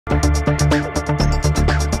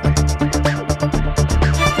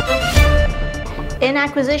In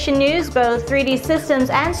acquisition news, both 3D Systems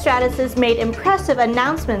and Stratasys made impressive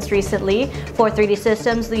announcements recently. For 3D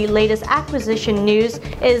Systems, the latest acquisition news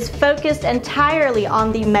is focused entirely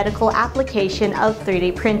on the medical application of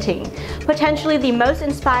 3D printing, potentially the most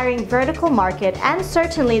inspiring vertical market and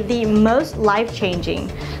certainly the most life-changing.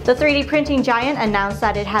 The 3D printing giant announced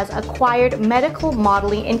that it has acquired Medical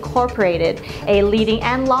Modeling Incorporated, a leading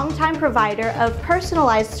and longtime provider of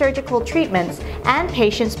personalized surgical treatments and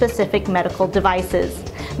patient-specific medical devices.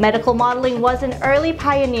 Medical Modeling was an early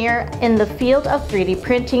pioneer in the field of 3D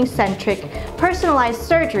printing-centric, personalized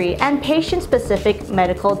surgery and patient-specific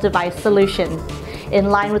medical device solutions. In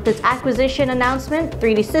line with its acquisition announcement,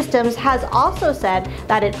 3D Systems has also said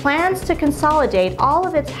that it plans to consolidate all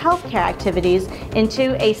of its healthcare activities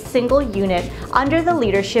into a single unit under the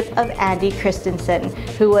leadership of Andy Christensen,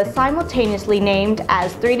 who was simultaneously named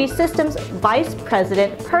as 3D Systems Vice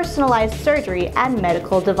President, Personalized Surgery and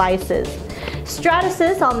Medical Devices.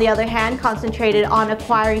 Stratasys, on the other hand, concentrated on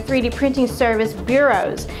acquiring 3D printing service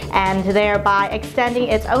bureaus and thereby extending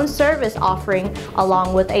its own service offering,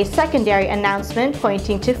 along with a secondary announcement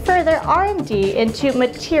pointing to further R&D into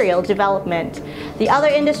material development. The other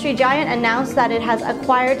industry giant announced that it has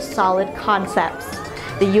acquired Solid Concepts,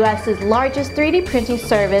 the US's largest 3D printing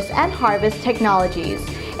service, and Harvest Technologies,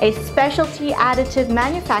 a specialty additive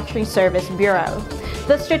manufacturing service bureau.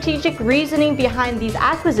 The strategic reasoning behind these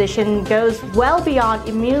acquisitions goes well beyond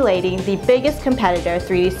emulating the biggest competitor,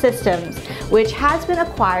 3D Systems, which has been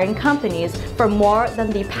acquiring companies for more than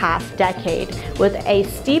the past decade, with a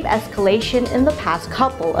steep escalation in the past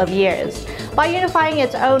couple of years. By unifying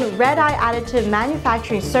its own red-eye additive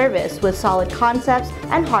manufacturing service with Solid Concepts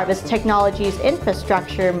and Harvest Technologies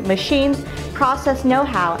infrastructure, machines, process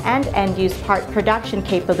know-how, and end-use part production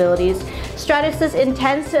capabilities, Stratasys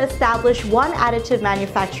intends to establish one additive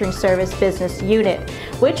manufacturing service business unit,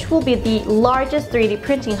 which will be the largest 3D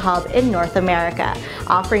printing hub in North America,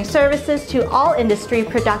 offering services to all industry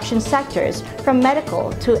production sectors, from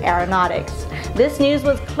medical to aeronautics. This news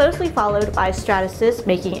was closely followed by Stratasys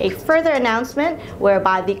making a further announcement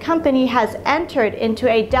whereby the company has entered into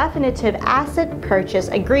a definitive asset purchase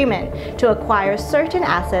agreement to acquire certain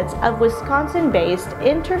assets of Wisconsin-based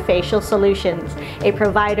Interfacial Solutions, a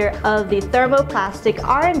provider of the thermoplastic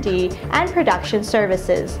R&D and production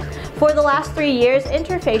services. For the last 3 years,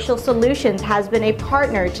 Interfacial Solutions has been a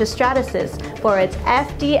partner to Stratasys for its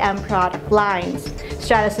FDM product lines.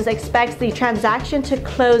 Stratasys expects the transaction to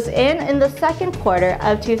close in the second quarter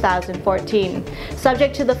of 2014,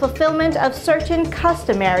 subject to the fulfillment of certain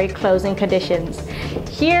customary closing conditions.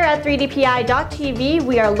 Here at 3dpi.tv,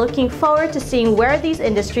 we are looking forward to seeing where these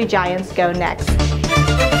industry giants go next.